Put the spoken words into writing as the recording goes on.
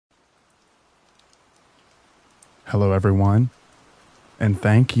Hello, everyone, and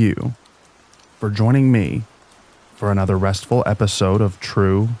thank you for joining me for another restful episode of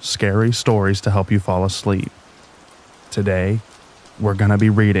true, scary stories to help you fall asleep. Today, we're going to be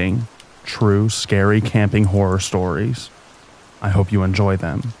reading true, scary camping horror stories. I hope you enjoy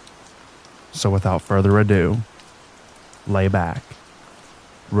them. So without further ado, lay back,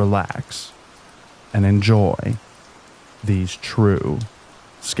 relax, and enjoy these true,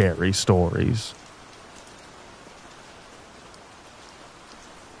 scary stories.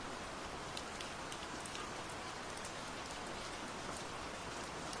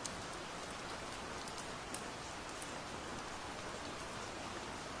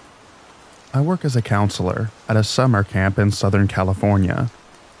 I work as a counselor at a summer camp in Southern California.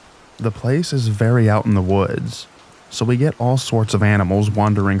 The place is very out in the woods, so we get all sorts of animals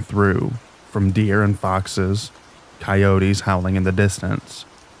wandering through, from deer and foxes, coyotes howling in the distance,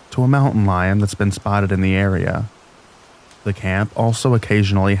 to a mountain lion that's been spotted in the area. The camp also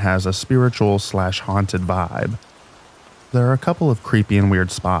occasionally has a spiritual/haunted vibe. There are a couple of creepy and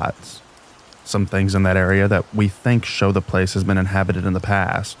weird spots. Some things in that area that we think show the place has been inhabited in the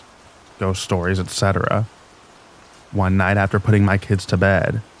past. Ghost stories, etc. One night after putting my kids to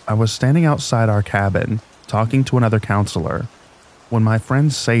bed, I was standing outside our cabin, talking to another counselor, when my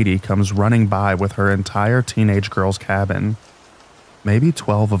friend Sadie comes running by with her entire teenage girls' cabin. Maybe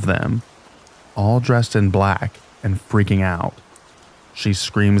 12 of them, all dressed in black and freaking out. She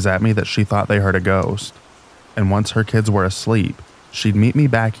screams at me that she thought they heard a ghost, and once her kids were asleep, she'd meet me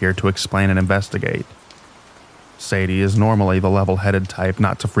back here to explain and investigate. Sadie is normally the level-headed type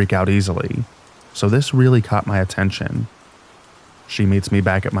not to freak out easily, so this really caught my attention. She meets me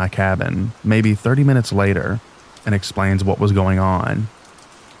back at my cabin, maybe 30 minutes later, and explains what was going on.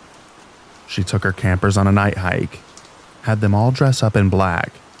 She took her campers on a night hike, had them all dress up in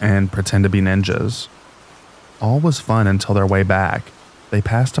black and pretend to be ninjas. All was fun until their way back. They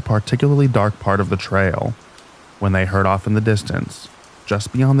passed a particularly dark part of the trail, when they heard off in the distance,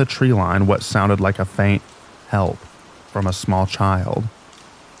 just beyond the tree line, what sounded like a faint help from a small child.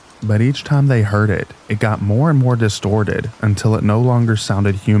 But each time they heard it, it got more and more distorted until it no longer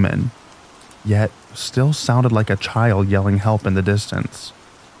sounded human, yet still sounded like a child yelling help in the distance.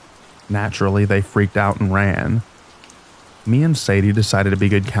 Naturally, they freaked out and ran. Me and Sadie decided to be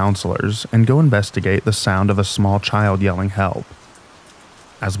good counselors and go investigate the sound of a small child yelling help.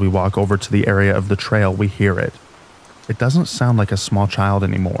 As we walk over to the area of the trail, we hear it. It doesn't sound like a small child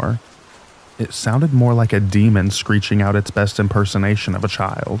anymore. It sounded more like a demon screeching out its best impersonation of a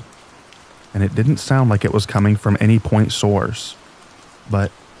child. And it didn't sound like it was coming from any point source,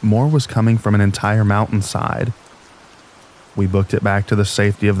 but more was coming from an entire mountainside. We booked it back to the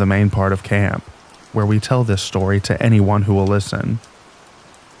safety of the main part of camp, where we tell this story to anyone who will listen.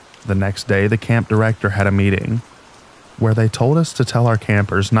 The next day, the camp director had a meeting, where they told us to tell our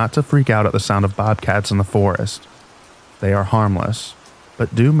campers not to freak out at the sound of bobcats in the forest. They are harmless,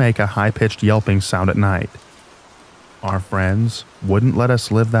 but do make a high-pitched yelping sound at night. Our friends wouldn't let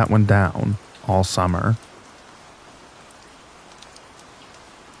us live that one down all summer.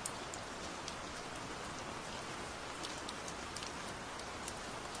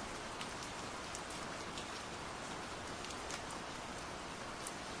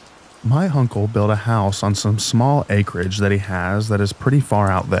 My uncle built a house on some small acreage that he has that is pretty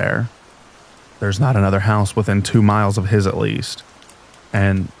far out there. There's not another house within 2 miles of his at least.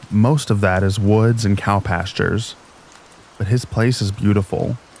 And most of that is woods and cow pastures. But his place is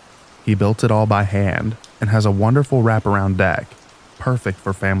beautiful. He built it all by hand and has a wonderful wraparound deck, perfect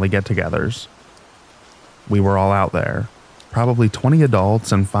for family get-togethers. We were all out there, probably 20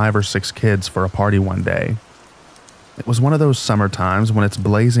 adults and 5 or 6 kids for a party one day. It was one of those summer times when it's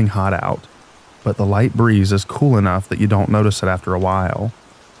blazing hot out, but the light breeze is cool enough that you don't notice it after a while.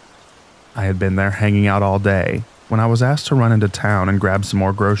 I had been there hanging out all day when I was asked to run into town and grab some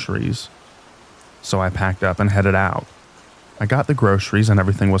more groceries. So I packed up and headed out. I got the groceries and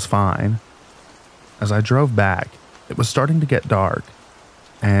everything was fine. As I drove back, it was starting to get dark,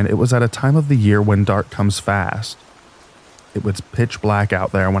 and it was at a time of the year when dark comes fast. It was pitch black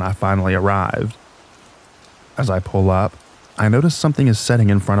out there when I finally arrived. As I pull up, I notice something is sitting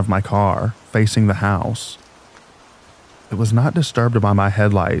in front of my car, facing the house. It was not disturbed by my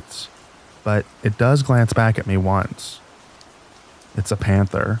headlights, but it does glance back at me once. It's a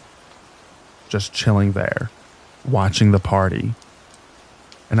panther, just chilling there, watching the party.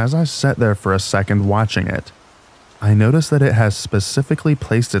 And as I sat there for a second watching it, I notice that it has specifically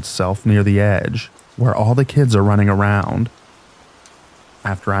placed itself near the edge, where all the kids are running around.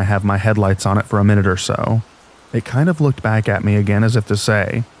 After I have my headlights on it for a minute or so, it kind of looked back at me again as if to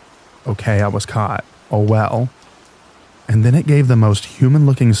say, "Okay, I was caught. Oh well." and then it gave the most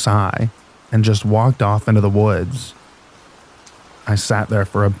human-looking sigh and just walked off into the woods. I sat there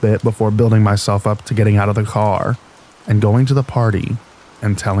for a bit before building myself up to getting out of the car and going to the party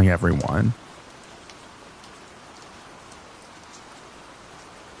and telling everyone.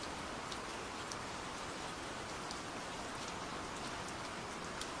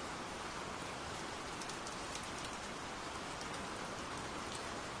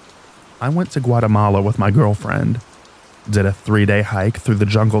 I went to Guatemala with my girlfriend, did a 3-day hike through the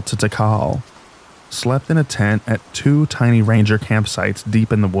jungle to Tikal, slept in a tent at 2 tiny ranger campsites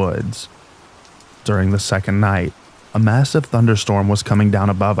deep in the woods. During the second night, a massive thunderstorm was coming down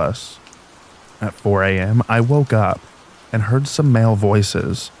above us. At 4 a.m., I woke up and heard some male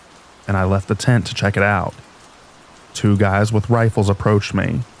voices, and I left the tent to check it out. 2 guys with rifles approached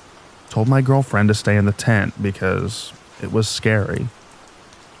me, told my girlfriend to stay in the tent because it was scary.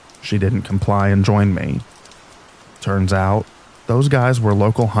 She didn't comply and joined me. Turns out, those guys were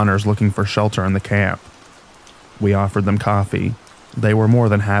local hunters looking for shelter in the camp. We offered them coffee. They were more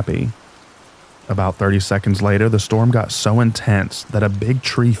than happy. About 30 seconds later, the storm got so intense that a big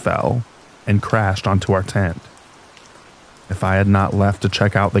tree fell and crashed onto our tent. If I had not left to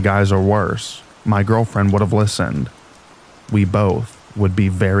check out the guys or worse, my girlfriend would have listened. We both would be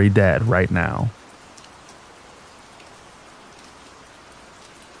very dead right now.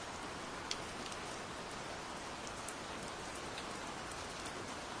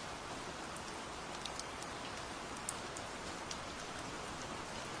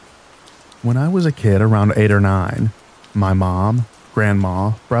 When I was a kid around 8 or 9, my mom,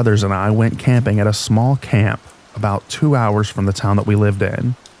 grandma, brothers, and I went camping at a small camp about 2 hours from the town that we lived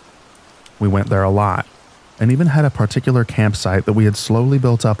in. We went there a lot, and even had a particular campsite that we had slowly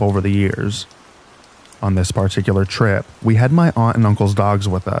built up over the years. On this particular trip, we had my aunt and uncle's dogs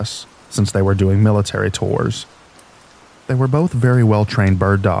with us, since they were doing military tours. They were both very well-trained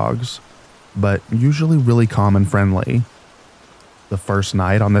bird dogs, but usually really calm and friendly. The first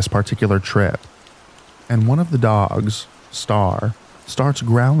night on this particular trip, and one of the dogs, Star, starts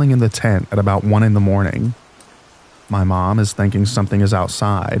growling in the tent at about 1 in the morning. My mom is thinking something is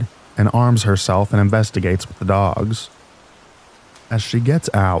outside and arms herself and investigates with the dogs. As she gets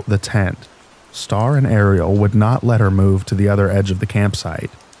out the tent, Star and Ariel would not let her move to the other edge of the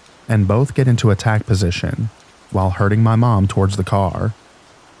campsite, and both get into attack position while herding my mom towards the car.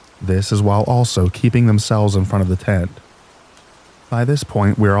 This is while also keeping themselves in front of the tent. By this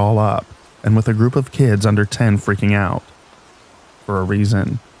point, we're all up, and with a group of kids under 10 freaking out. For a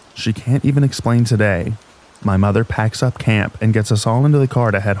reason she can't even explain today, my mother packs up camp and gets us all into the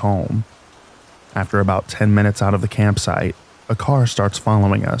car to head home. After about 10 minutes out of the campsite, a car starts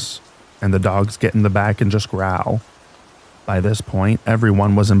following us, and the dogs get in the back and just growl. By this point,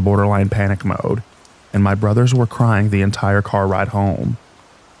 everyone was in borderline panic mode, and my brothers were crying the entire car ride home.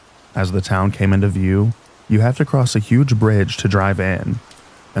 As the town came into view, you have to cross a huge bridge to drive in,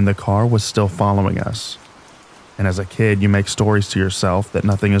 and the car was still following us. And as a kid, you make stories to yourself that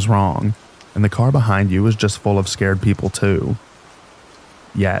nothing is wrong, and the car behind you is just full of scared people too.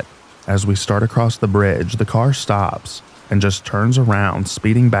 Yet, as we start across the bridge, the car stops and just turns around,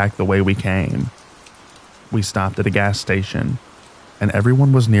 speeding back the way we came. We stopped at a gas station, and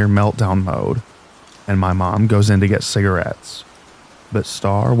everyone was near meltdown mode, and my mom goes in to get cigarettes. But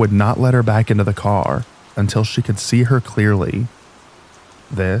Star would not let her back into the car until she could see her clearly.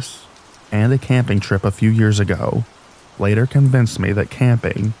 This, and a camping trip a few years ago, later convinced me that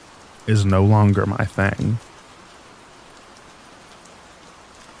camping is no longer my thing.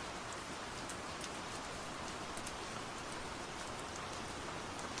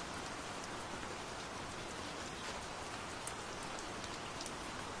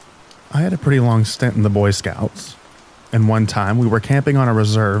 I had a pretty long stint in the Boy Scouts, and one time we were camping on a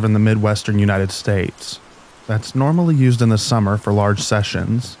reserve in the Midwestern United States that's normally used in the summer for large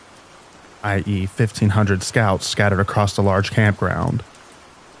sessions, i.e. 1,500 scouts scattered across a large campground.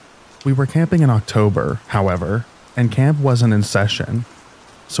 We were camping in October, however, and camp wasn't in session,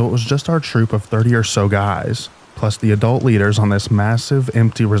 so it was just our troop of 30 or so guys, plus the adult leaders on this massive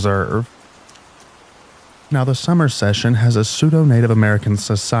empty reserve. Now, the summer session has a pseudo-Native American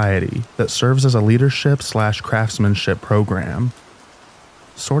society that serves as a leadership/craftsmanship program,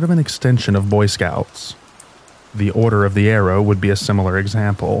 sort of an extension of Boy Scouts. The Order of the Arrow would be a similar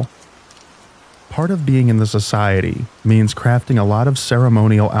example. Part of being in the society means crafting a lot of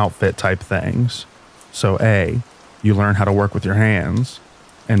ceremonial outfit type things. So A, you learn how to work with your hands,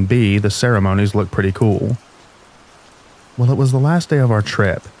 and B, the ceremonies look pretty cool. Well, it was the last day of our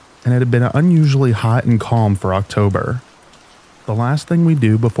trip, and it had been unusually hot and calm for October. The last thing we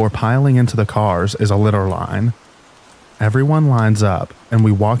do before piling into the cars is a litter line. Everyone lines up and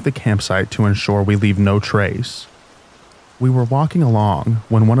we walk the campsite to ensure we leave no trace. We were walking along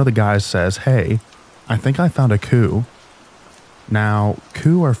when one of the guys says, "Hey, I think I found a coup." Now,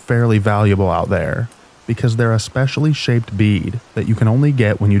 coup are fairly valuable out there because they're a specially shaped bead that you can only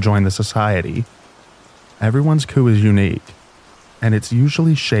get when you join the society. Everyone's coup is unique, and it's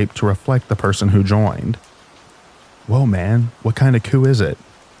usually shaped to reflect the person who joined. Whoa, man, what kind of coup is it?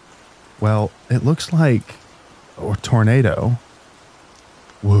 Well, it looks like a tornado.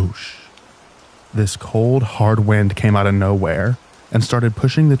 Whoosh. This cold, hard wind came out of nowhere and started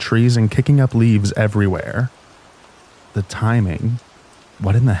pushing the trees and kicking up leaves everywhere. The timing.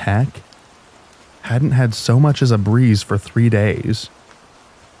 What in the heck? Hadn't had so much as a breeze for 3 days.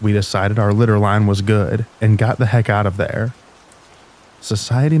 We decided our litter line was good and got the heck out of there.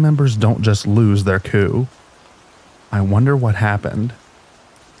 Society members don't just lose their coup. I wonder what happened.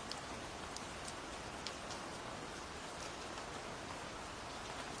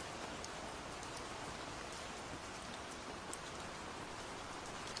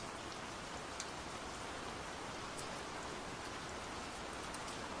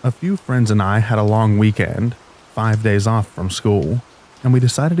 A few friends and I had a long weekend, 5 days off from school, and we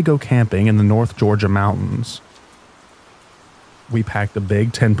decided to go camping in the North Georgia mountains. We packed a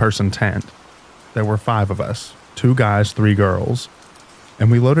big 10-person tent. There were 5 of us, 2 guys, 3 girls,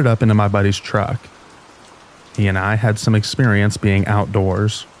 and we loaded up into my buddy's truck. He and I had some experience being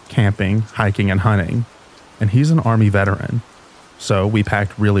outdoors, camping, hiking, and hunting, and he's an Army veteran. So we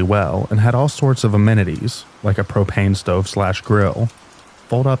packed really well and had all sorts of amenities, like a propane stove/grill,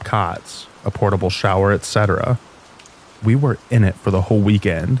 fold-up cots, a portable shower, etc. We were in it for the whole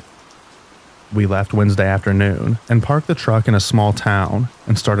weekend. We left Wednesday afternoon and parked the truck in a small town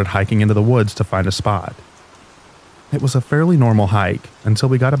and started hiking into the woods to find a spot. It was a fairly normal hike until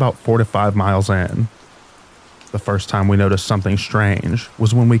we got about 4 to 5 miles in. The first time we noticed something strange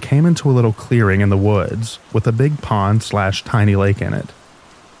was when we came into a little clearing in the woods with a big pond/tiny lake in it.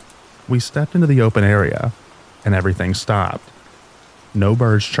 We stepped into the open area and everything stopped. No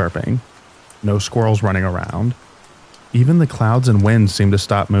birds chirping, no squirrels running around. Even the clouds and wind seemed to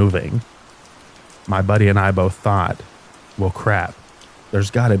stop moving. My buddy and I both thought, well crap,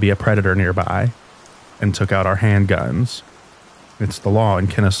 there's gotta be a predator nearby, and took out our handguns. It's the law in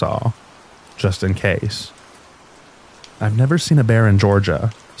Kennesaw, just in case. I've never seen a bear in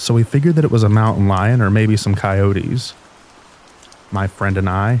Georgia, so we figured that it was a mountain lion or maybe some coyotes. My friend and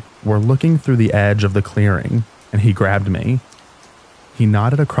I were looking through the edge of the clearing, and he grabbed me. He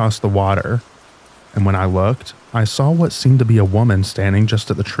nodded across the water, and when I looked, I saw what seemed to be a woman standing just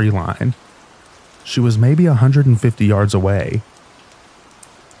at the tree line. She was maybe 150 yards away.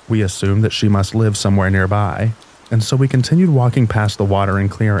 We assumed that she must live somewhere nearby, and so we continued walking past the water and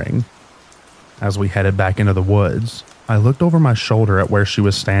clearing. As we headed back into the woods, I looked over my shoulder at where she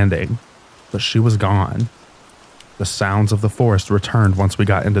was standing, but she was gone. The sounds of the forest returned once we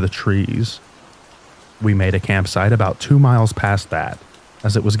got into the trees. We made a campsite about 2 miles past that,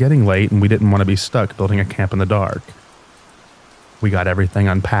 as it was getting late and we didn't want to be stuck building a camp in the dark. We got everything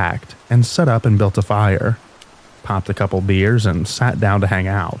unpacked and set up and built a fire, popped a couple beers, and sat down to hang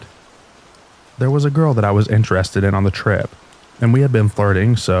out. There was a girl that I was interested in on the trip, and we had been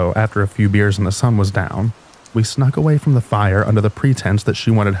flirting, so after a few beers and the sun was down, we snuck away from the fire under the pretense that she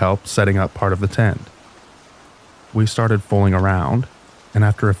wanted help setting up part of the tent. We started fooling around, and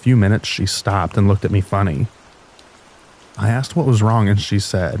after a few minutes she stopped and looked at me funny. I asked what was wrong and she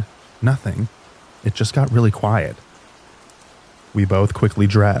said, "Nothing. It just got really quiet." We both quickly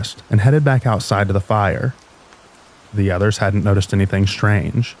dressed and headed back outside to the fire. The others hadn't noticed anything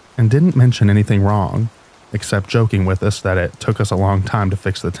strange and didn't mention anything wrong, except joking with us that it took us a long time to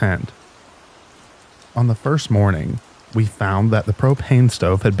fix the tent. On the first morning, we found that the propane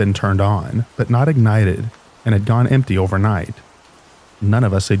stove had been turned on, but not ignited, and had gone empty overnight. None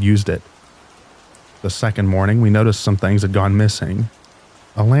of us had used it. The second morning, we noticed some things had gone missing.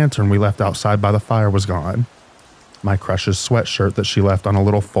 A lantern we left outside by the fire was gone. My crush's sweatshirt that she left on a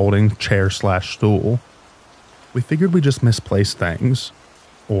little folding chair/stool. We figured we just misplaced things,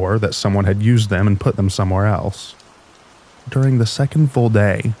 or that someone had used them and put them somewhere else. During the second full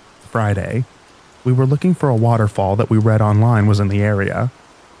day, Friday, we were looking for a waterfall that we read online was in the area.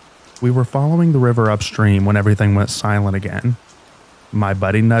 We were following the river upstream when everything went silent again. My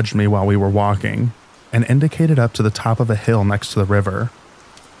buddy nudged me while we were walking and indicated up to the top of a hill next to the river.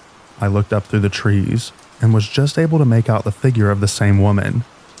 I looked up through the trees and was just able to make out the figure of the same woman,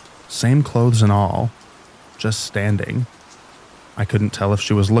 same clothes and all, just standing. I couldn't tell if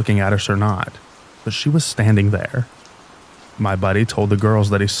she was looking at us or not, but she was standing there. My buddy told the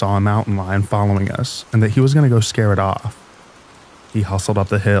girls that he saw a mountain lion following us and that he was going to go scare it off. He hustled up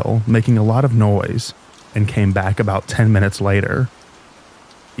the hill, making a lot of noise, and came back about 10 minutes later.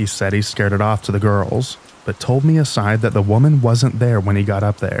 He said he scared it off to the girls, but told me aside that the woman wasn't there when he got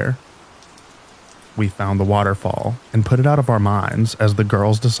up there. We found the waterfall and put it out of our minds as the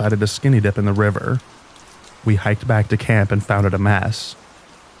girls decided to skinny dip in the river. We hiked back to camp and found it a mess.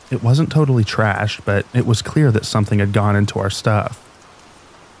 It wasn't totally trashed, but it was clear that something had gone into our stuff.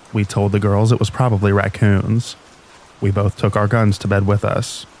 We told the girls it was probably raccoons. We both took our guns to bed with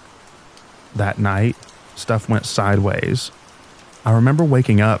us. That night, stuff went sideways. I remember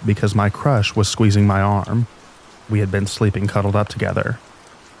waking up because my crush was squeezing my arm. We had been sleeping cuddled up together.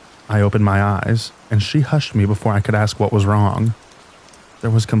 I opened my eyes, and she hushed me before I could ask what was wrong. There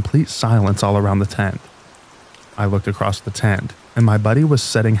was complete silence all around the tent. I looked across the tent, and my buddy was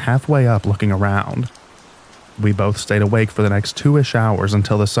sitting halfway up looking around. We both stayed awake for the next 2-ish hours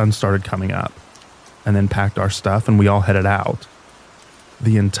until the sun started coming up, and then packed our stuff and we all headed out.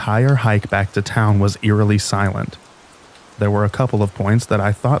 The entire hike back to town was eerily silent. There were a couple of points that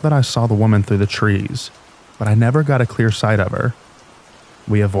I thought that I saw the woman through the trees, but I never got a clear sight of her.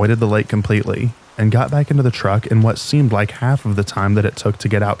 We avoided the lake completely and got back into the truck in what seemed like half of the time that it took to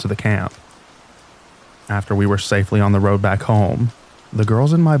get out to the camp. After we were safely on the road back home, the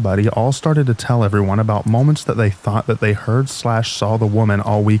girls and my buddy all started to tell everyone about moments that they thought that they heard/saw the woman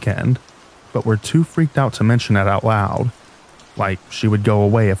all weekend, but were too freaked out to mention it out loud, like she would go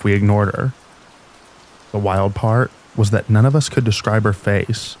away if we ignored her. The wild part was that none of us could describe her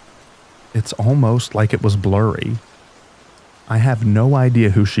face. It's almost like it was blurry. I have no idea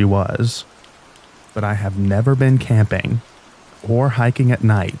who she was, but I have never been camping or hiking at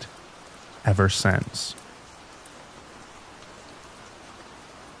night ever since.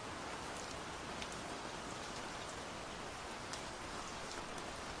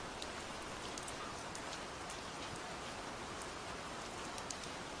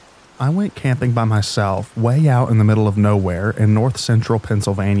 I went camping by myself way out in the middle of nowhere in north-central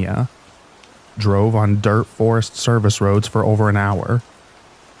Pennsylvania. Drove on dirt Forest Service roads for over an hour,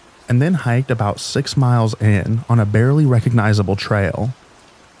 and then hiked about 6 miles in on a barely recognizable trail.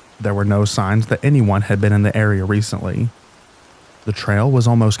 There were no signs that anyone had been in the area recently. The trail was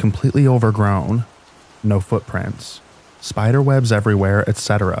almost completely overgrown, no footprints, spider webs everywhere,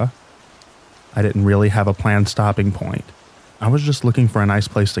 etc. I didn't really have a planned stopping point. I was just looking for a nice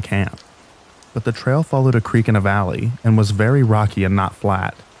place to camp. But the trail followed a creek in a valley and was very rocky and not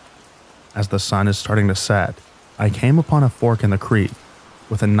flat. As the sun is starting to set, I came upon a fork in the creek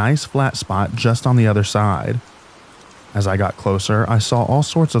with a nice flat spot just on the other side. As I got closer, I saw all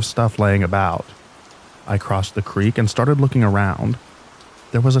sorts of stuff laying about. I crossed the creek and started looking around.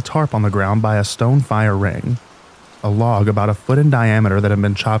 There was a tarp on the ground by a stone fire ring, a log about a foot in diameter that had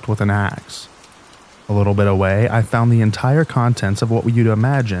been chopped with an axe. A little bit away, I found the entire contents of what you'd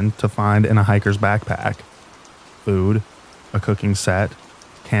imagine to find in a hiker's backpack. Food, a cooking set,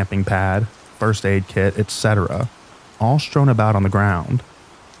 camping pad, first aid kit, etc., all strewn about on the ground,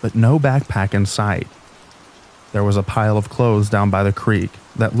 but no backpack in sight. There was a pile of clothes down by the creek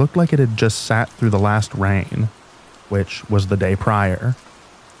that looked like it had just sat through the last rain, which was the day prior,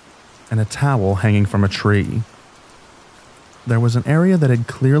 and a towel hanging from a tree. There was an area that had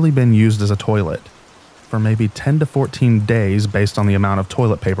clearly been used as a toilet for maybe 10 to 14 days based on the amount of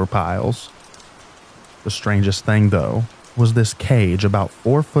toilet paper piles. The strangest thing, though, was this cage about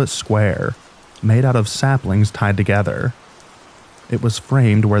 4 foot square, made out of saplings tied together. It was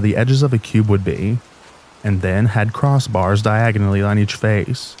framed where the edges of a cube would be, and then had crossbars diagonally on each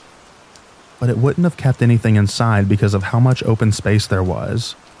face. But it wouldn't have kept anything inside because of how much open space there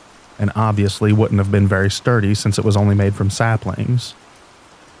was, and obviously wouldn't have been very sturdy since it was only made from saplings.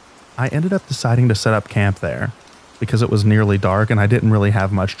 I ended up deciding to set up camp there, because it was nearly dark and I didn't really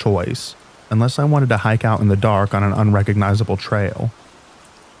have much choice, unless I wanted to hike out in the dark on an unrecognizable trail.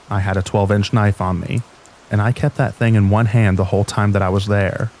 I had a 12-inch knife on me, and I kept that thing in one hand the whole time that I was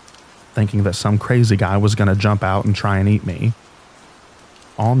there, thinking that some crazy guy was going to jump out and try and eat me.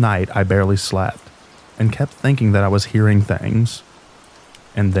 All night I barely slept, and kept thinking that I was hearing things.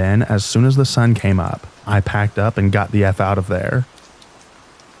 And then, as soon as the sun came up, I packed up and got the F out of there.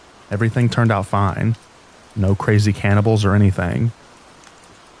 Everything turned out fine. No crazy cannibals or anything.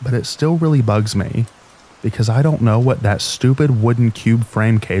 But it still really bugs me, because I don't know what that stupid wooden cube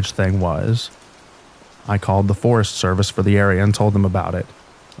frame cage thing was. I called the Forest Service for the area and told them about it.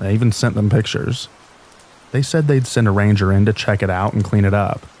 I even sent them pictures. They said they'd send a ranger in to check it out and clean it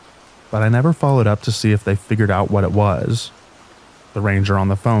up, but I never followed up to see if they figured out what it was. The ranger on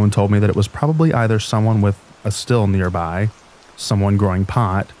the phone told me that it was probably either someone with a still nearby, someone growing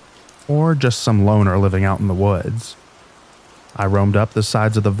pot, or just some loner living out in the woods. I roamed up the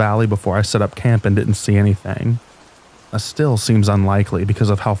sides of the valley before I set up camp and didn't see anything. A still seems unlikely because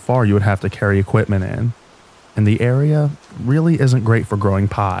of how far you would have to carry equipment in, and the area really isn't great for growing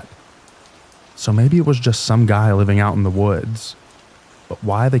pot. So maybe it was just some guy living out in the woods. But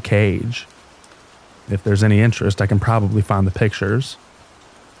why the cage? If there's any interest, I can probably find the pictures.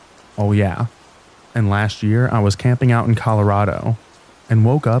 Oh yeah, and last year I was camping out in Colorado and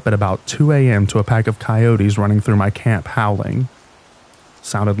woke up at about 2 a.m. to a pack of coyotes running through my camp howling.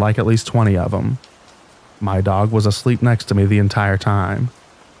 Sounded like at least 20 of them. My dog was asleep next to me the entire time.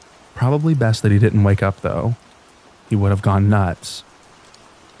 Probably best that he didn't wake up though. He would have gone nuts.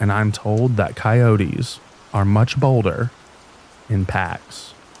 And I'm told that coyotes are much bolder in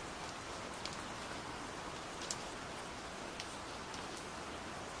packs.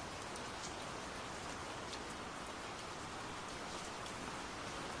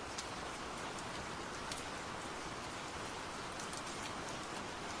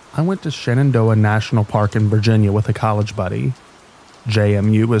 I went to Shenandoah National Park in Virginia with a college buddy.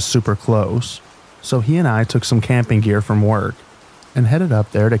 JMU is super close, so he and I took some camping gear from work and headed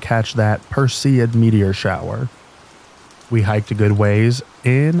up there to catch that Perseid meteor shower. We hiked a good ways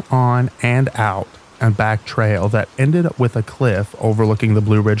in, on, and out a back trail that ended up with a cliff overlooking the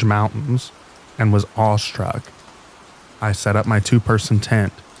Blue Ridge Mountains, and was awestruck. I set up my 2-person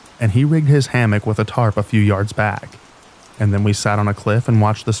tent, and he rigged his hammock with a tarp a few yards back, and then we sat on a cliff and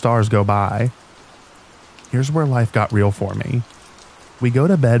watched the stars go by. Here's where life got real for me. We go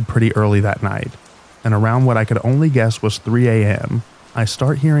to bed pretty early that night, and around what I could only guess was 3 a.m., I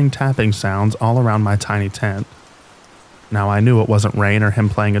start hearing tapping sounds all around my tiny tent. Now I knew it wasn't rain or him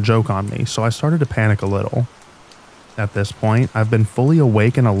playing a joke on me, so I started to panic a little. At this point, I've been fully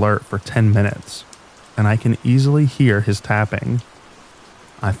awake and alert for 10 minutes, and I can easily hear his tapping.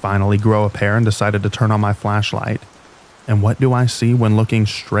 I finally grow a pair and decided to turn on my flashlight. And what do I see when looking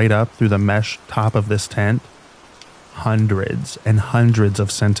straight up through the mesh top of this tent? Hundreds and hundreds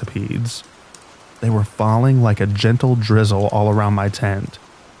of centipedes. They were falling like a gentle drizzle all around my tent,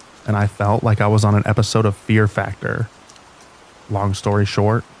 and I felt like I was on an episode of Fear Factor. Long story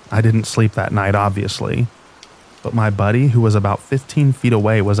short, I didn't sleep that night, obviously, but my buddy, who was about 15 feet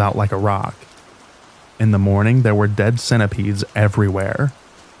away, was out like a rock. In the morning, there were dead centipedes everywhere.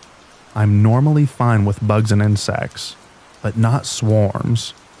 I'm normally fine with bugs and insects, but not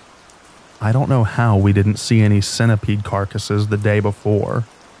swarms. I don't know how we didn't see any centipede carcasses the day before,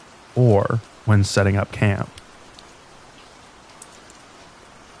 or when setting up camp.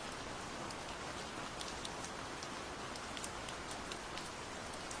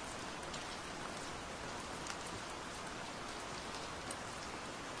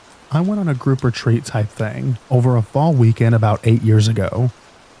 I went on a group retreat type thing over a fall weekend about 8 years ago.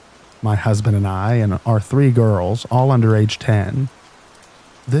 My husband and I and our 3 girls, all under age 10.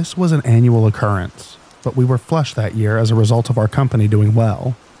 This was an annual occurrence, but we were flush that year as a result of our company doing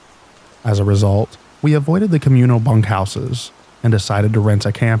well. As a result, we avoided the communal bunkhouses and decided to rent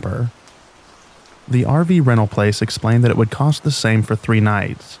a camper. The RV rental place explained that it would cost the same for 3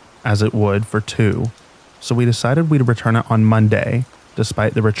 nights as it would for 2, so we decided we'd return it on Monday,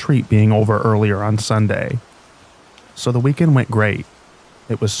 despite the retreat being over earlier on Sunday. So the weekend went great.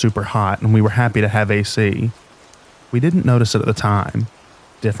 It was super hot and we were happy to have AC. We didn't notice it at the time.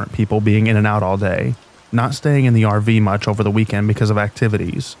 Different people being in and out all day, not staying in the RV much over the weekend because of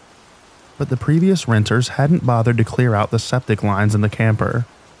activities. But the previous renters hadn't bothered to clear out the septic lines in the camper.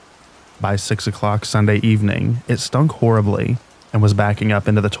 By 6 o'clock Sunday evening, it stunk horribly and was backing up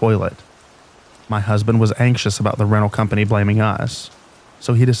into the toilet. My husband was anxious about the rental company blaming us,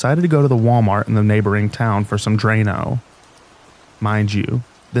 so he decided to go to the Walmart in the neighboring town for some Drano. Mind you,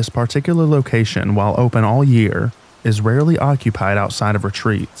 this particular location, while open all year, is rarely occupied outside of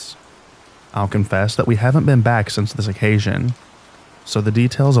retreats. I'll confess that we haven't been back since this occasion, so the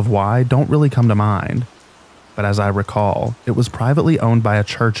details of why don't really come to mind. But as I recall, it was privately owned by a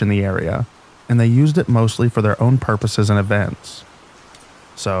church in the area, and they used it mostly for their own purposes and events.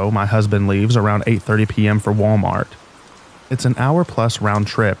 So my husband leaves around 8:30 p.m. for Walmart. It's an hour-plus round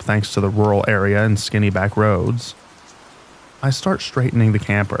trip thanks to the rural area and skinny back roads. I start straightening the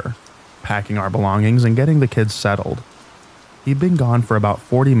camper, packing our belongings and getting the kids settled. He'd been gone for about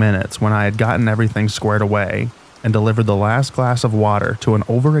 40 minutes when I had gotten everything squared away and delivered the last glass of water to an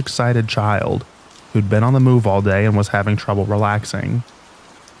overexcited child who'd been on the move all day and was having trouble relaxing.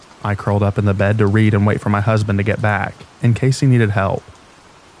 I curled up in the bed to read and wait for my husband to get back, in case he needed help.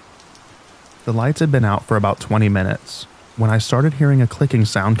 The lights had been out for about 20 minutes when I started hearing a clicking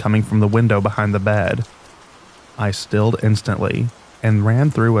sound coming from the window behind the bed. I stilled instantly and ran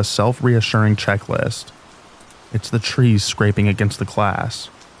through a self-reassuring checklist. It's the trees scraping against the glass,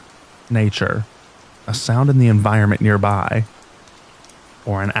 nature, a sound in the environment nearby,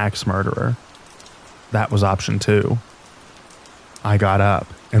 or an axe murderer. That was option 2. I got up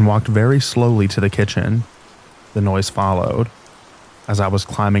and walked very slowly to the kitchen. The noise followed. As I was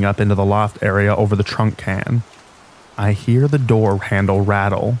climbing up into the loft area over the trunk can, I hear the door handle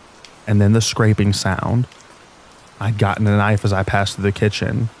rattle and then the scraping sound. I'd gotten a knife as I passed through the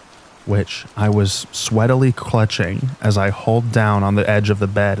kitchen, which I was sweatily clutching as I hauled down on the edge of the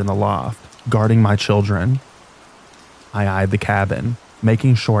bed in the loft, guarding my children. I eyed the cabin,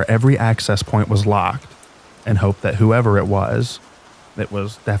 making sure every access point was locked, and hoped that whoever it was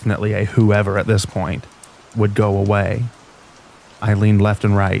definitely a whoever at this point, would go away. I leaned left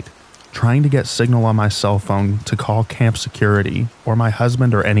and right, trying to get signal on my cell phone to call camp security or my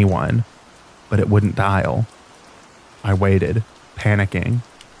husband or anyone, but it wouldn't dial. I waited, panicking.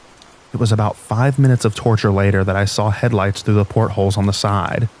 It was about 5 minutes of torture later that I saw headlights through the portholes on the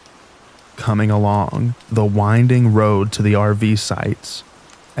side. Coming along the winding road to the RV sites,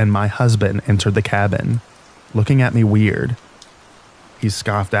 and my husband entered the cabin, looking at me weird. He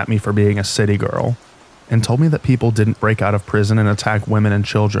scoffed at me for being a city girl, and told me that people didn't break out of prison and attack women and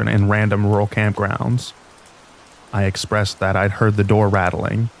children in random rural campgrounds. I expressed that I'd heard the door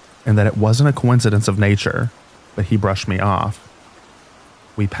rattling, and that it wasn't a coincidence of nature, but he brushed me off.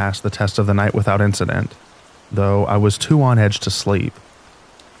 We passed the test of the night without incident, though I was too on edge to sleep.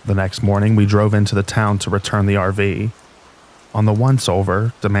 The next morning, we drove into the town to return the RV. On the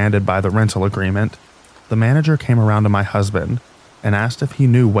once-over, demanded by the rental agreement, the manager came around to my husband and asked if he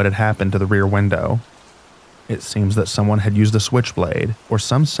knew what had happened to the rear window. It seems that someone had used a switchblade or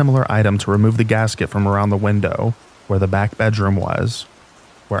some similar item to remove the gasket from around the window where the back bedroom was,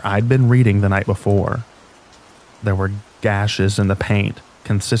 where I'd been reading the night before. There were gashes in the paint,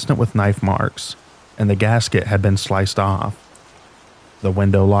 consistent with knife marks, and the gasket had been sliced off. The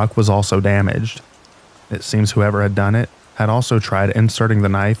window lock was also damaged. It seems whoever had done it had also tried inserting the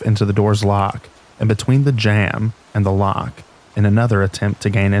knife into the door's lock and between the jamb and the lock in another attempt to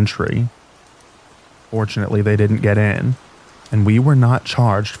gain entry. Fortunately, they didn't get in, and we were not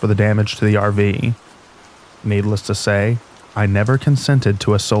charged for the damage to the RV. Needless to say, I never consented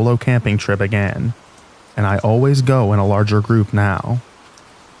to a solo camping trip again, and I always go in a larger group now.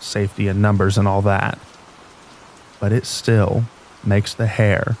 Safety in numbers and all that. But it still makes the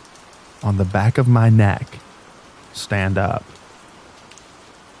hair on the back of my neck stand up.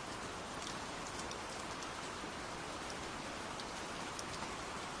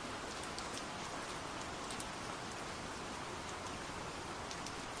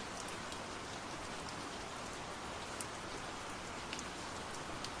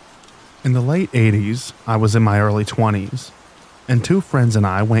 In the late 80s, I was in my early 20s, and 2 friends and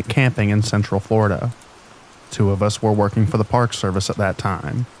I went camping in Central Florida. 2 of us were working for the Park Service at that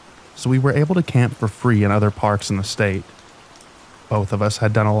time, so we were able to camp for free in other parks in the state. Both of us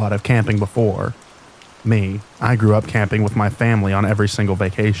had done a lot of camping before. Me, I grew up camping with my family on every single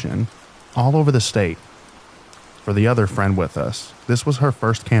vacation, all over the state. For the other friend with us, this was her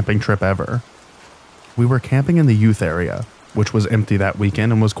first camping trip ever. We were camping in the youth area, which was empty that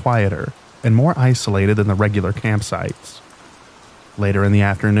weekend and was quieter and more isolated than the regular campsites. Later in the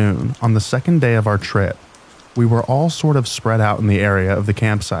afternoon, on the second day of our trip, we were all sort of spread out in the area of the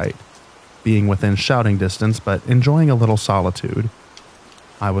campsite, being within shouting distance but enjoying a little solitude.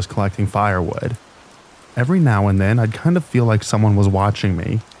 I was collecting firewood. Every now and then, I'd kind of feel like someone was watching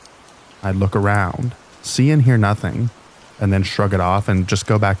me. I'd look around, see and hear nothing, and then shrug it off and just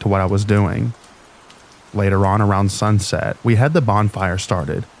go back to what I was doing. Later on, around sunset, we had the bonfire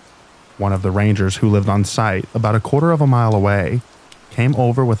started. One of the rangers who lived on site, about a quarter of a mile away, came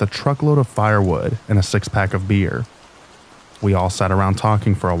over with a truckload of firewood and a 6-pack of beer. We all sat around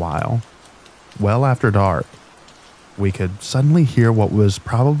talking for a while. Well after dark, we could suddenly hear what was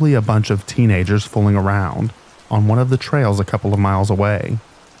probably a bunch of teenagers fooling around on one of the trails a couple of miles away.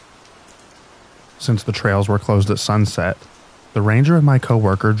 Since the trails were closed at sunset, the ranger and my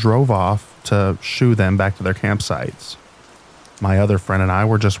coworker drove off to shoo them back to their campsites. My other friend and I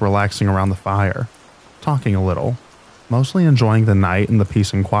were just relaxing around the fire, talking a little, mostly enjoying the night and the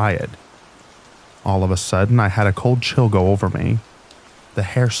peace and quiet. All of a sudden, I had a cold chill go over me. The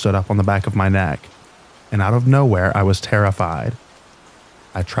hair stood up on the back of my neck, and out of nowhere, I was terrified.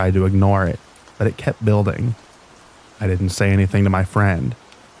 I tried to ignore it, but it kept building. I didn't say anything to my friend.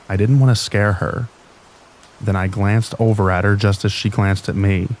 I didn't want to scare her. Then I glanced over at her just as she glanced at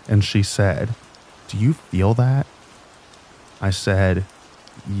me, and she said, "Do you feel that?" I said,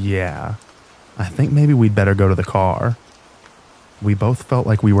 "Yeah." I think maybe we'd better go to the car. We both felt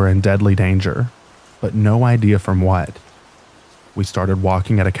like we were in deadly danger, but no idea from what. We started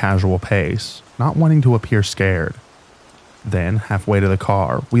walking at a casual pace, not wanting to appear scared. Then, halfway to the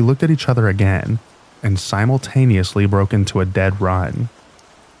car, we looked at each other again and simultaneously broke into a dead run.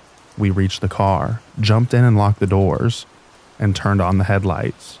 We reached the car, jumped in and locked the doors, and turned on the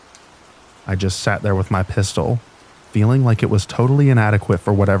headlights. I just sat there with my pistol, feeling like it was totally inadequate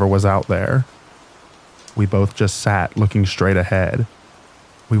for whatever was out there. We both just sat looking straight ahead.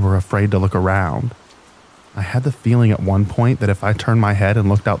 We were afraid to look around. I had the feeling at one point that if I turned my head and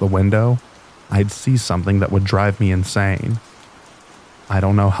looked out the window, I'd see something that would drive me insane. I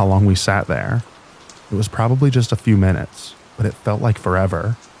don't know how long we sat there. It was probably just a few minutes, but it felt like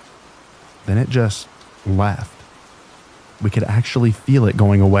forever. Then it just left. We could actually feel it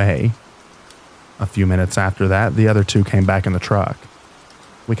going away. A few minutes after that, the other two came back in the truck.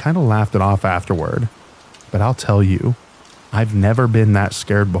 We kind of laughed it off afterward, but I'll tell you, I've never been that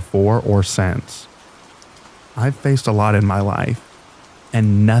scared before or since. I've faced a lot in my life,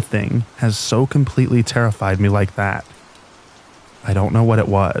 and nothing has so completely terrified me like that. I don't know what it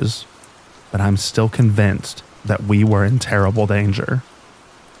was, but I'm still convinced that we were in terrible danger.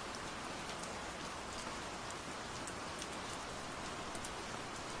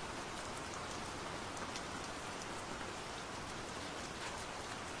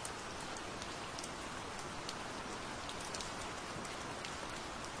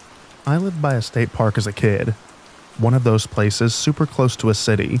 I lived by a state park as a kid, one of those places super close to a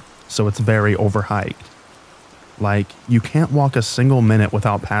city, so it's very overhiked. Like, you can't walk a single minute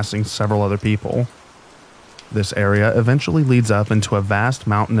without passing several other people. This area eventually leads up into a vast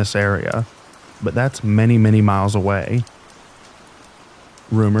mountainous area, but that's many, many miles away.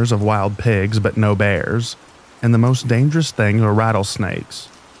 Rumors of wild pigs, but no bears, and the most dangerous thing are rattlesnakes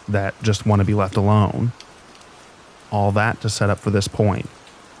that just want to be left alone. All that to set up for this point.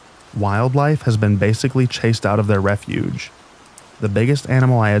 Wildlife has been basically chased out of their refuge. The biggest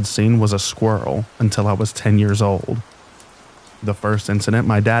animal I had seen was a squirrel until I was 10 years old. The first incident,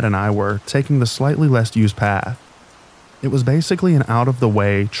 my dad and I were taking the slightly less used path. It was basically an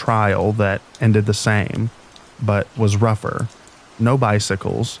out-of-the-way trial that ended the same, but was rougher, no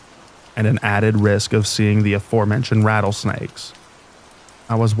bicycles, and an added risk of seeing the aforementioned rattlesnakes.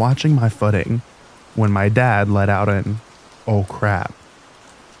 I was watching my footing when my dad let out an, "Oh crap."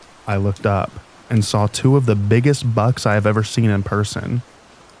 I looked up and saw two of the biggest bucks I have ever seen in person.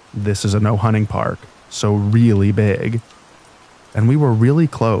 This is a no hunting park, so really big. And we were really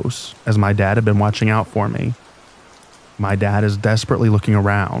close, as my dad had been watching out for me. My dad is desperately looking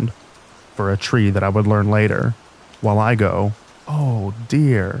around for a tree that I would learn later, while I go, "Oh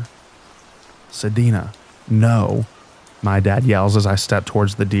dear." "Sedina, no," my dad yells as I step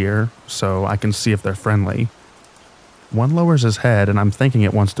towards the deer so I can see if they're friendly. One lowers his head and I'm thinking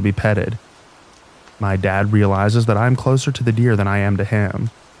it wants to be petted. My dad realizes that I'm closer to the deer than I am to him,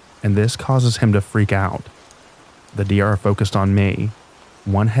 and this causes him to freak out. The deer are focused on me,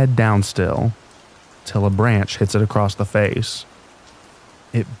 one head down still, till a branch hits it across the face.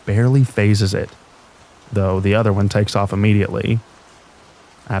 It barely phases it, though the other one takes off immediately.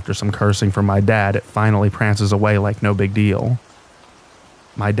 After some cursing from my dad, it finally prances away like no big deal.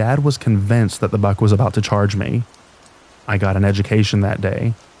 My dad was convinced that the buck was about to charge me. I got an education that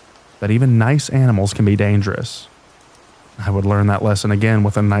day, that even nice animals can be dangerous. I would learn that lesson again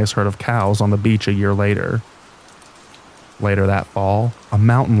with a nice herd of cows on the beach a year later. Later that fall, a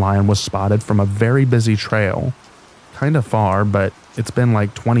mountain lion was spotted from a very busy trail. Kinda far, but it's been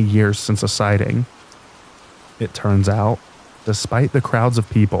like 20 years since a sighting. It turns out, despite the crowds of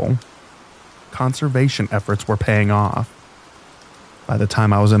people, conservation efforts were paying off. By the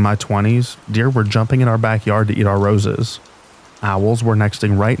time I was in my 20s, deer were jumping in our backyard to eat our roses. Owls were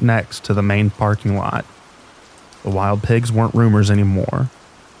nesting right next to the main parking lot. The wild pigs weren't rumors anymore.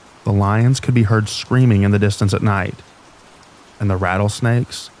 The lions could be heard screaming in the distance at night. And the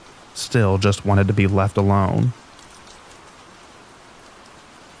rattlesnakes still just wanted to be left alone.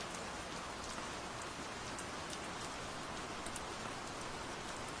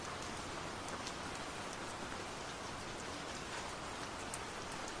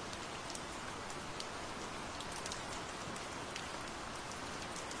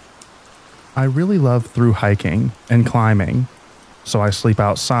 I really love through hiking and climbing, so I sleep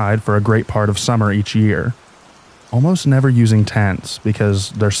outside for a great part of summer each year, almost never using tents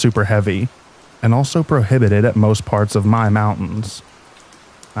because they're super heavy and also prohibited at most parts of my mountains.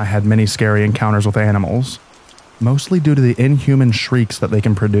 I had many scary encounters with animals, mostly due to the inhuman shrieks that they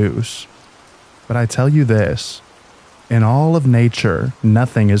can produce. But I tell you this, In all of nature,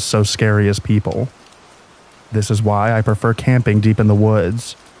 nothing is so scary as people. This is why I prefer camping deep in the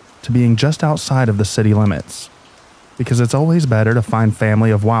woods to being just outside of the city limits, because it's always better to find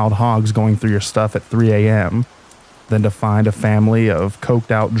family of wild hogs going through your stuff at 3 a.m. than to find a family of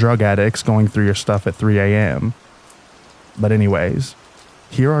coked out drug addicts going through your stuff at 3 a.m. But anyways,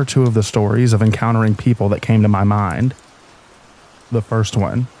 here are two of the stories of encountering people that came to my mind. The first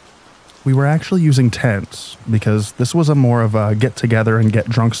one. We were actually using tents because this was a more of a get together and get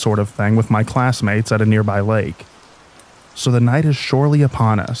drunk sort of thing with my classmates at a nearby lake. So the night is surely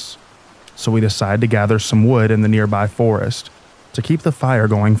upon us. So we decide to gather some wood in the nearby forest to keep the fire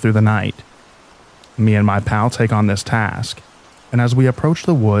going through the night. Me and my pal take on this task, and as we approach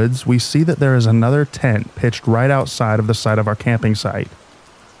the woods, we see that there is another tent pitched right outside of the site of our camping site.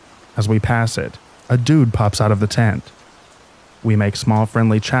 As we pass it, a dude pops out of the tent. We make small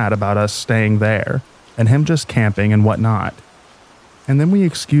friendly chat about us staying there and him just camping and whatnot. And then we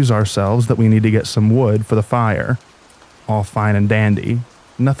excuse ourselves that we need to get some wood for the fire. All fine and dandy,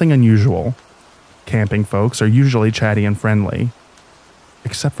 nothing unusual. Camping folks are usually chatty and friendly.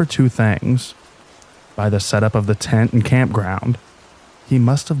 Except for two things. By the setup of the tent and campground, he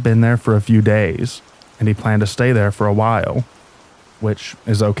must have been there for a few days, and he planned to stay there for a while, which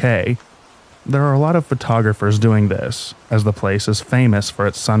is okay. There are a lot of photographers doing this, as the place is famous for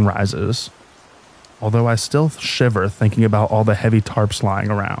its sunrises. Although I still shiver thinking about all the heavy tarps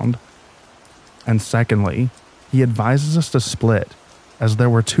lying around. And secondly, he advises us to split, as there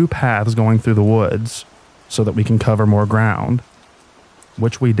were two paths going through the woods, so that we can cover more ground.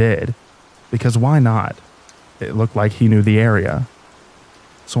 Which we did, because why not? It looked like he knew the area.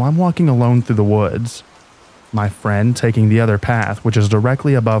 So I'm walking alone through the woods, my friend taking the other path which is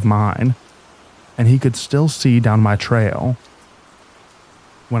directly above mine, and he could still see down my trail.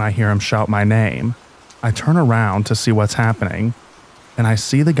 When I hear him shout my name, I turn around to see what's happening, and I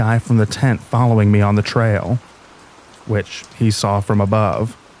see the guy from the tent following me on the trail, which he saw from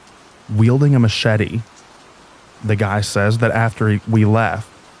above, wielding a machete. The guy says that after we left,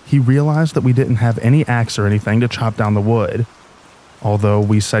 he realized that we didn't have any axe or anything to chop down the wood, although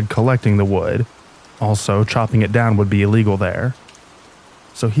we said collecting the wood. Also, chopping it down would be illegal there.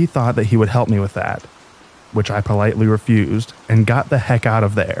 So he thought that he would help me with that, which I politely refused and got the heck out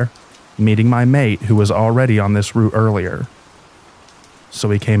of there, meeting my mate who was already on this route earlier. So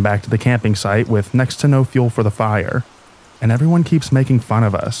we came back to the camping site with next to no fuel for the fire, and everyone keeps making fun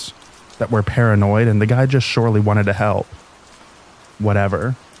of us, that we're paranoid and the guy just surely wanted to help.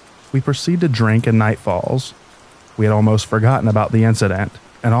 Whatever. We proceed to drink and night falls. We had almost forgotten about the incident,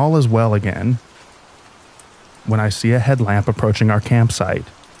 and all is well again. When I see a headlamp approaching our campsite,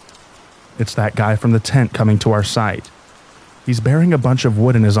 it's that guy from the tent coming to our site. He's bearing a bunch of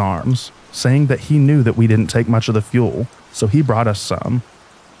wood in his arms, saying that he knew that we didn't take much of the fuel, so he brought us some.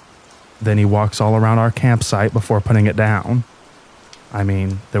 Then he walks all around our campsite before putting it down. I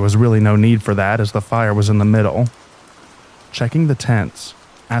mean, there was really no need for that as the fire was in the middle. Checking the tents,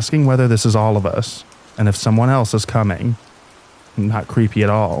 asking whether this is all of us, and if someone else is coming. Not creepy at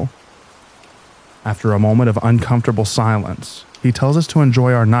all. After a moment of uncomfortable silence, he tells us to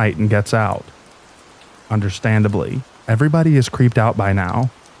enjoy our night and gets out. Understandably, everybody is creeped out by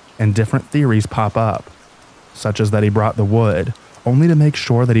now, and different theories pop up, such as that he brought the wood only to make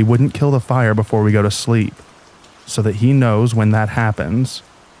sure that he wouldn't kill the fire before we go to sleep, so that he knows when that happens,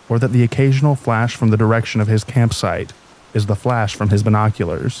 or that the occasional flash from the direction of his campsite is the flash from his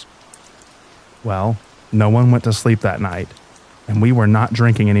binoculars. Well, no one went to sleep that night, and we were not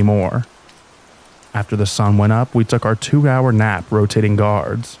drinking anymore. After the sun went up, we took our 2-hour nap rotating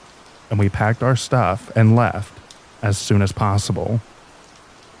guards, and we packed our stuff and left as soon as possible.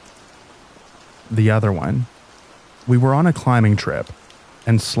 The other one. We were on a climbing trip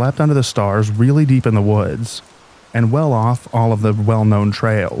and slept under the stars really deep in the woods and well off all of the well-known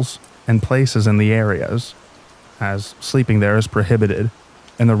trails and places in the areas, as sleeping there is prohibited,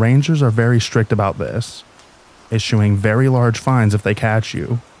 and the rangers are very strict about this, issuing very large fines if they catch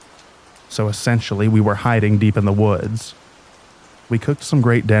you. So essentially, we were hiding deep in the woods. We cooked some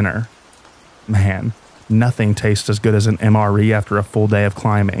great dinner. Man, nothing tastes as good as an MRE after a full day of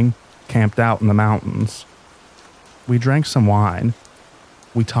climbing, camped out in the mountains. We drank some wine.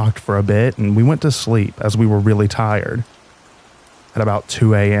 We talked for a bit, and we went to sleep as we were really tired. At about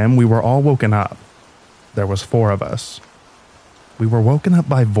 2 a.m., we were all woken up. There was 4 of us. We were woken up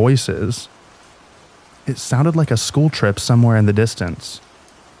by voices. It sounded like a school trip somewhere in the distance.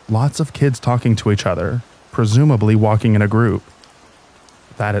 Lots of kids talking to each other, presumably walking in a group.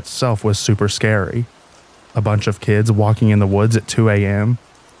 That itself was super scary. A bunch of kids walking in the woods at 2 a.m.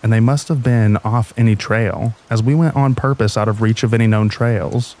 and they must have been off any trail, as we went on purpose out of reach of any known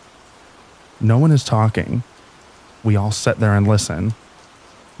trails. No one is talking. We all sit there and listen.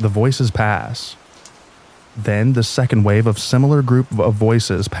 The voices pass. Then the second wave of similar group of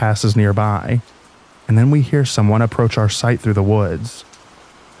voices passes nearby, and then we hear someone approach our sight through the woods.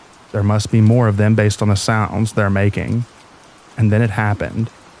 There must be more of them based on the sounds they're making. And then it happened.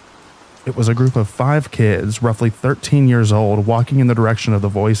 It was a group of 5 kids, roughly 13 years old, walking in the direction of the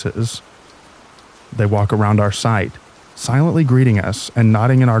voices. They walk around our sight, silently greeting us and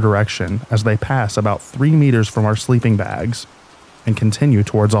nodding in our direction as they pass about 3 meters from our sleeping bags and continue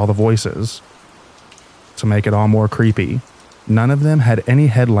towards all the voices. To make it all more creepy, none of them had any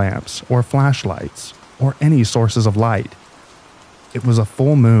headlamps or flashlights or any sources of light. It was a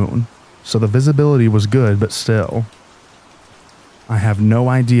full moon, so the visibility was good, but still. I have no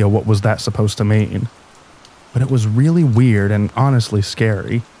idea what was that supposed to mean, but it was really weird and honestly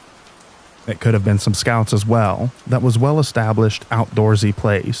scary. It could have been some scouts as well. That was well-established outdoorsy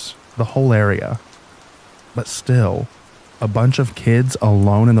place, the whole area. But still, a bunch of kids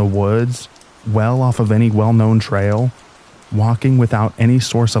alone in the woods, well off of any well-known trail, walking without any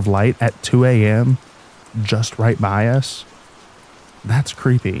source of light at 2 a.m., just right by us. That's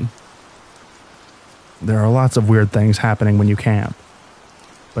creepy. There are lots of weird things happening when you camp.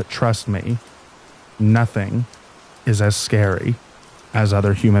 But trust me, nothing is as scary as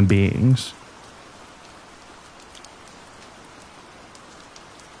other human beings.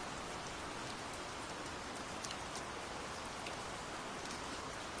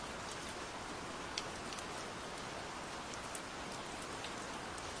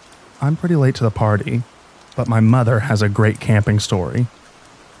 I'm pretty late to the party, but my mother has a great camping story.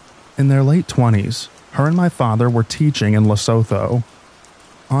 In their late 20s, her and my father were teaching in Lesotho.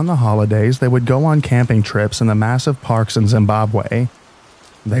 On the holidays, they would go on camping trips in the massive parks in Zimbabwe.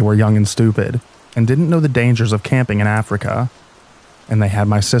 They were young and stupid, and didn't know the dangers of camping in Africa. And they had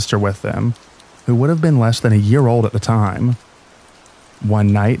my sister with them, who would have been less than a year old at the time.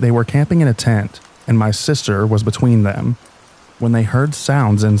 One night, they were camping in a tent, and my sister was between them, when they heard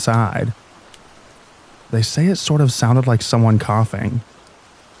sounds inside. They say it sort of sounded like someone coughing.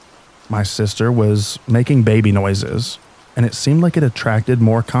 My sister was making baby noises, and it seemed like it attracted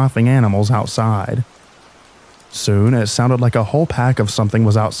more coughing animals outside. Soon, it sounded like a whole pack of something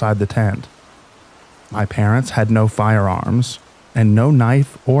was outside the tent. My parents had no firearms, and no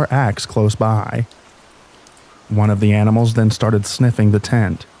knife or axe close by. One of the animals then started sniffing the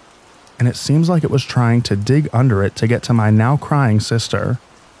tent, and it seems like it was trying to dig under it to get to my now crying sister.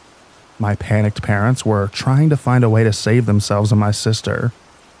 My panicked parents were trying to find a way to save themselves and my sister,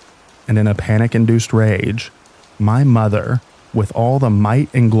 and in a panic-induced rage, my mother, with all the might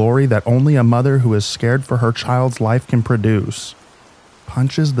and glory that only a mother who is scared for her child's life can produce,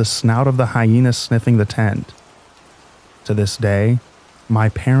 punches the snout of the hyena sniffing the tent. To this day, my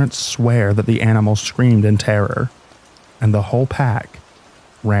parents swear that the animal screamed in terror, and the whole pack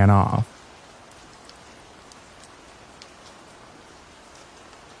ran off.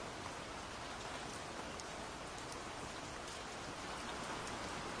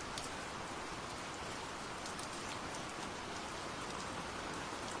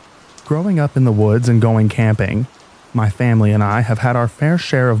 Growing up in the woods and going camping, my family and I have had our fair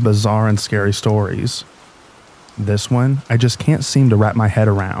share of bizarre and scary stories. This one, I just can't seem to wrap my head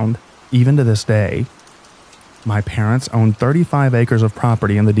around, even to this day. My parents own 35 acres of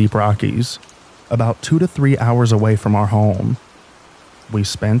property in the Deep Rockies, about 2 to 3 hours away from our home. We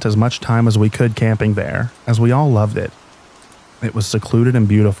spent as much time as we could camping there, as we all loved it. It was secluded and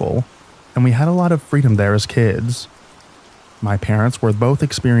beautiful, and we had a lot of freedom there as kids. My parents were both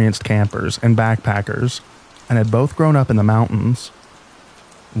experienced campers and backpackers, and had both grown up in the mountains.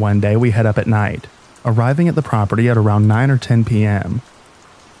 One day we head up at night, arriving at the property at around 9 or 10 p.m.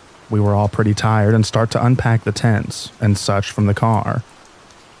 We were all pretty tired and start to unpack the tents and such from the car.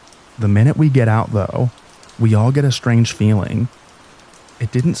 The minute we get out, though, we all get a strange feeling.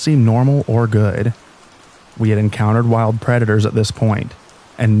 It didn't seem normal or good. We had encountered wild predators at this point,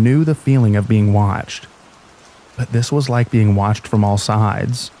 and knew the feeling of being watched. But this was like being watched from all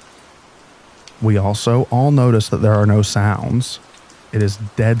sides. We also all notice that there are no sounds. It is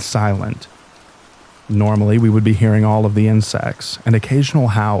dead silent. Normally, we would be hearing all of the insects and occasional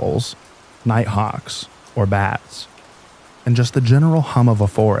howls, nighthawks, or bats, and just the general hum of a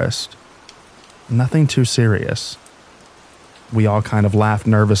forest. Nothing too serious. We all kind of laughed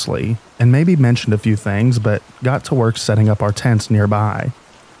nervously and maybe mentioned a few things, but got to work setting up our tents nearby.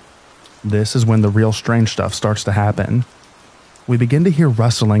 This is when the real strange stuff starts to happen. We begin to hear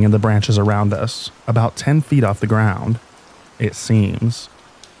rustling in the branches around us, about 10 feet off the ground, it seems.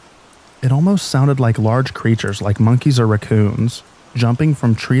 It almost sounded like large creatures like monkeys or raccoons, jumping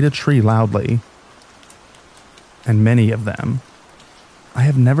from tree to tree loudly. And many of them. I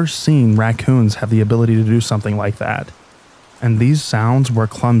have never seen raccoons have the ability to do something like that, and these sounds were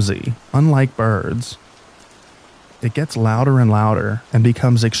clumsy, unlike birds. It gets louder and louder and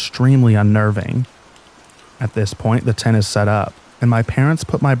becomes extremely unnerving. At this point, the tent is set up, and my parents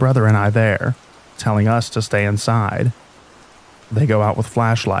put my brother and I there, telling us to stay inside. They go out with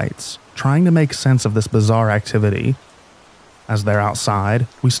flashlights, trying to make sense of this bizarre activity. As they're outside,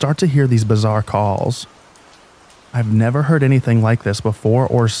 we start to hear these bizarre calls. I've never heard anything like this before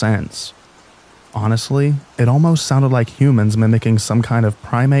or since. Honestly, it almost sounded like humans mimicking some kind of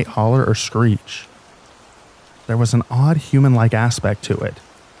primate holler or screech. There was an odd human-like aspect to it,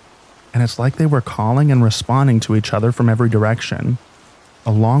 and it's like they were calling and responding to each other from every direction,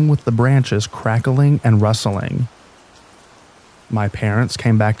 along with the branches crackling and rustling. My parents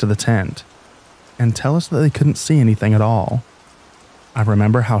came back to the tent and tell us that they couldn't see anything at all. I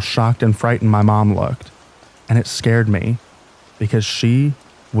remember how shocked and frightened my mom looked, and it scared me because she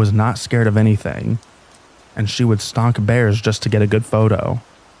was not scared of anything, and she would stalk bears just to get a good photo.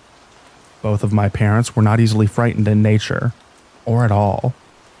 Both of my parents were not easily frightened in nature, or at all.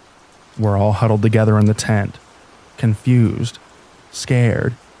 We're all huddled together in the tent, confused,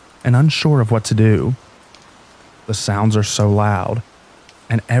 scared, and unsure of what to do. The sounds are so loud,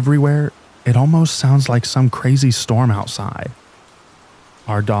 and everywhere it almost sounds like some crazy storm outside.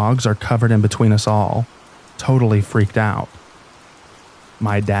 Our dogs are covered in between us all, totally freaked out.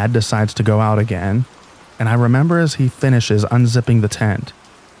 My dad decides to go out again, and I remember as he finishes unzipping the tent,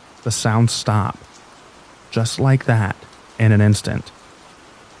 the sounds stop, just like that, in an instant.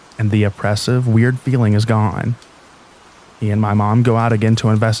 And the oppressive, weird feeling is gone. He and my mom go out again to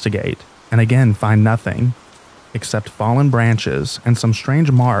investigate, and again find nothing, except fallen branches and some strange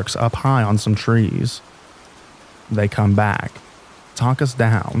marks up high on some trees. They come back, talk us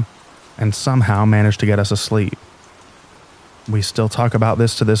down, and somehow manage to get us asleep. We still talk about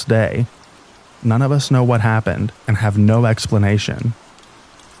this to this day. None of us know what happened and have no explanation.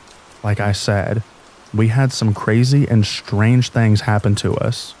 Like I said, we had some crazy and strange things happen to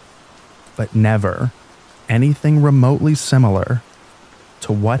us, but never anything remotely similar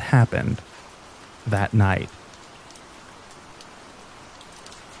to what happened that night.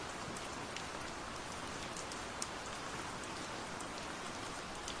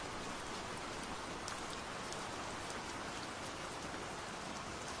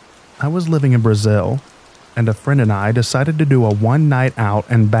 I was living in Brazil, and a friend and I decided to do a one-night out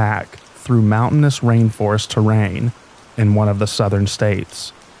and back through mountainous rainforest terrain in one of the southern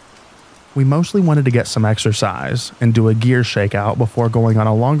states. We mostly wanted to get some exercise and do a gear shakeout before going on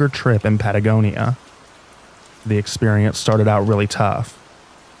a longer trip in Patagonia. The experience started out really tough.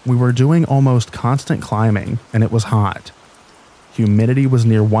 We were doing almost constant climbing, and it was hot. Humidity was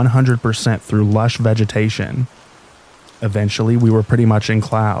near 100% through lush vegetation. Eventually, we were pretty much in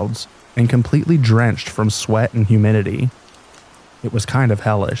clouds and completely drenched from sweat and humidity. It was kind of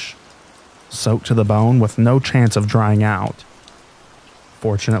hellish, soaked to the bone with no chance of drying out.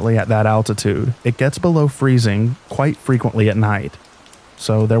 Fortunately, at that altitude, it gets below freezing quite frequently at night,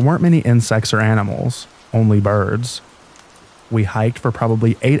 so there weren't many insects or animals, only birds. We hiked for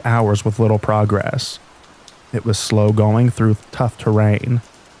probably 8 hours with little progress. It was slow going through tough terrain.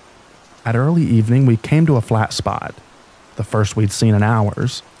 At early evening, we came to a flat spot, the first we'd seen in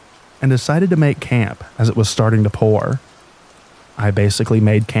hours, and decided to make camp as it was starting to pour. I basically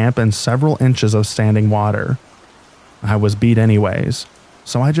made camp in several inches of standing water. I was beat anyways,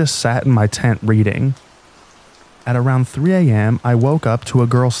 so I just sat in my tent reading. At around 3 a.m., I woke up to a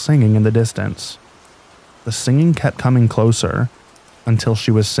girl singing in the distance. The singing kept coming closer until she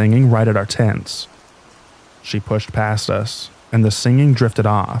was singing right at our tents. She pushed past us, and the singing drifted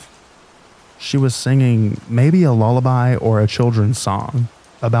off. She was singing maybe a lullaby or a children's song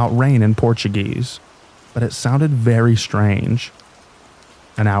about rain in Portuguese, but it sounded very strange.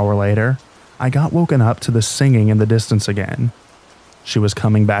 An hour later, I got woken up to the singing in the distance again. She was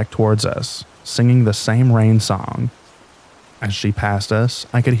coming back towards us, singing the same rain song. As she passed us,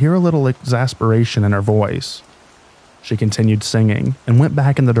 I could hear a little exasperation in her voice. She continued singing and went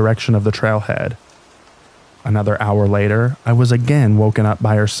back in the direction of the trailhead. Another hour later, I was again woken up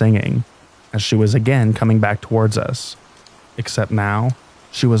by her singing, as she was again coming back towards us, except now,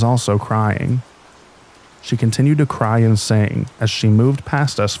 she was also crying. She continued to cry and sing as she moved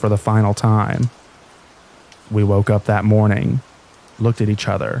past us for the final time. We woke up that morning, looked at each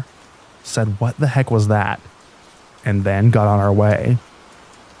other, said what the heck was that, and then got on our way.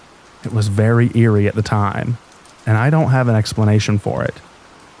 It was very eerie at the time, and I don't have an explanation for it.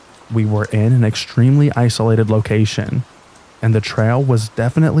 We were in an extremely isolated location, and the trail was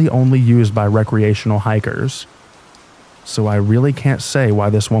definitely only used by recreational hikers. So I really can't say why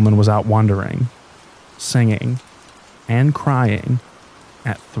this woman was out wandering, singing, and crying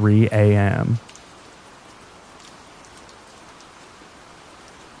at 3 a.m.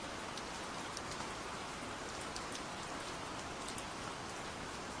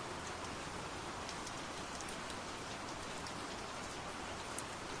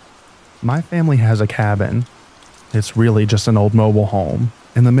 My family has a cabin. It's really just an old mobile home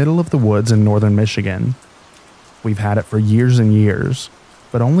in the middle of the woods in northern Michigan. We've had it for years and years,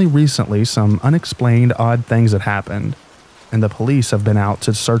 but only recently some unexplained odd things had happened, and the police have been out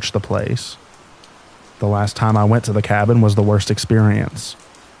to search the place. The last time I went to the cabin was the worst experience.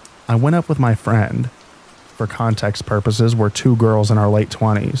 I went up with my friend. For context purposes, we're two girls in our late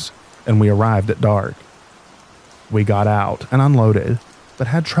 20s, and we arrived at dark. We got out and unloaded, but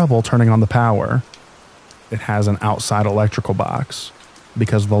had trouble turning on the power. It has an outside electrical box,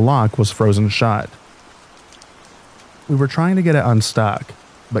 because the lock was frozen shut. We were trying to get it unstuck,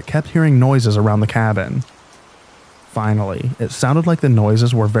 but kept hearing noises around the cabin. Finally, it sounded like the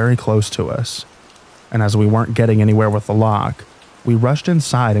noises were very close to us, and as we weren't getting anywhere with the lock, we rushed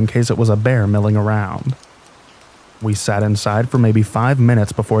inside in case it was a bear milling around. We sat inside for maybe 5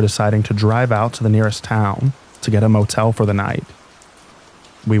 minutes before deciding to drive out to the nearest town to get a motel for the night.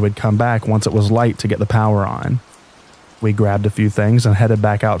 We would come back once it was light to get the power on. We grabbed a few things and headed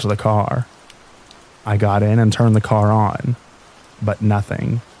back out to the car. I got in and turned the car on, but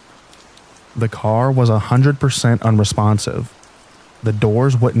nothing. The car was 100% unresponsive. The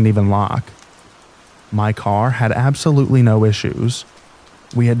doors wouldn't even lock. My car had absolutely no issues.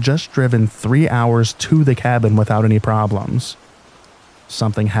 We had just driven 3 hours to the cabin without any problems.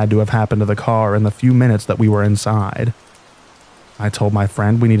 Something had to have happened to the car in the few minutes that we were inside. I told my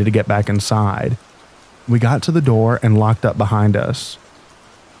friend we needed to get back inside. We got to the door and locked up behind us.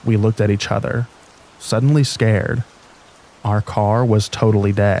 We looked at each other, suddenly scared. Our car was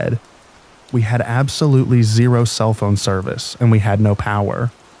totally dead. We had absolutely zero cell phone service, and we had no power.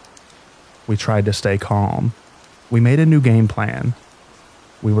 We tried to stay calm. We made a new game plan.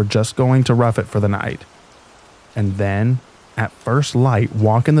 We were just going to rough it for the night. And then, at first light,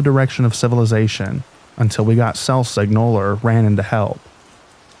 walk in the direction of civilization until we got cell signal or ran in to help.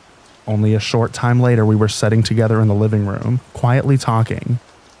 Only a short time later, we were sitting together in the living room, quietly talking.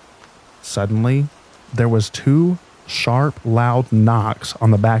 Suddenly, there was 2 sharp, loud knocks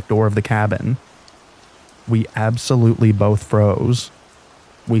on the back door of the cabin. We absolutely both froze.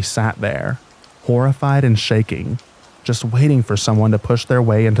 We sat there, horrified and shaking, just waiting for someone to push their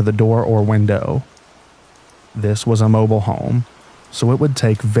way into the door or window. This was a mobile home, so it would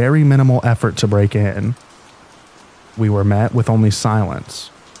take very minimal effort to break in. We were met with only silence,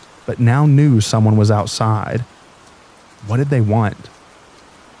 but now knew someone was outside. What did they want?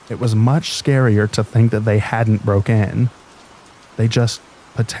 It was much scarier to think that they hadn't broke in. They just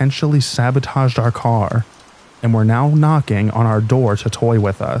potentially sabotaged our car and were now knocking on our door to toy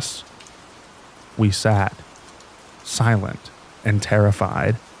with us. We sat, silent and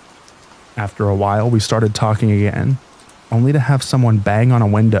terrified. After a while, we started talking again, only to have someone bang on a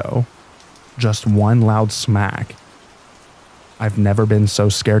window. Just one loud smack. I've never been so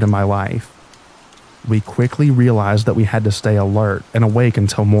scared in my life. We quickly realized that we had to stay alert and awake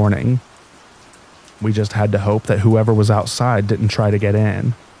until morning. We just had to hope that whoever was outside didn't try to get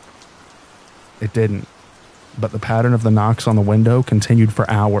in. It didn't, but the pattern of the knocks on the window continued for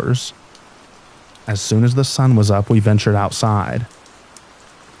hours. As soon as the sun was up, we ventured outside.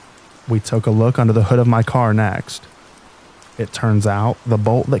 We took a look under the hood of my car next. It turns out the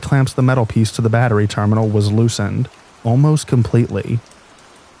bolt that clamps the metal piece to the battery terminal was loosened, almost completely.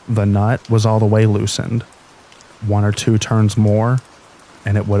 The nut was all the way loosened. 1 or 2 turns more,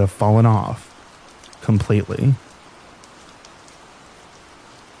 and it would have fallen off completely.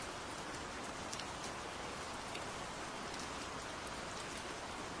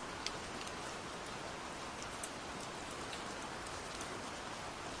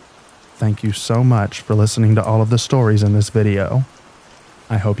 Thank you so much for listening to all of the stories in this video.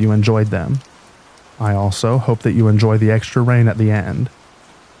 I hope you enjoyed them. I also hope that you enjoy the extra rain at the end.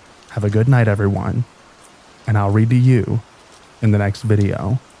 Have a good night, everyone, and I'll read to you in the next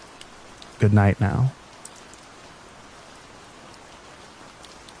video. Good night now.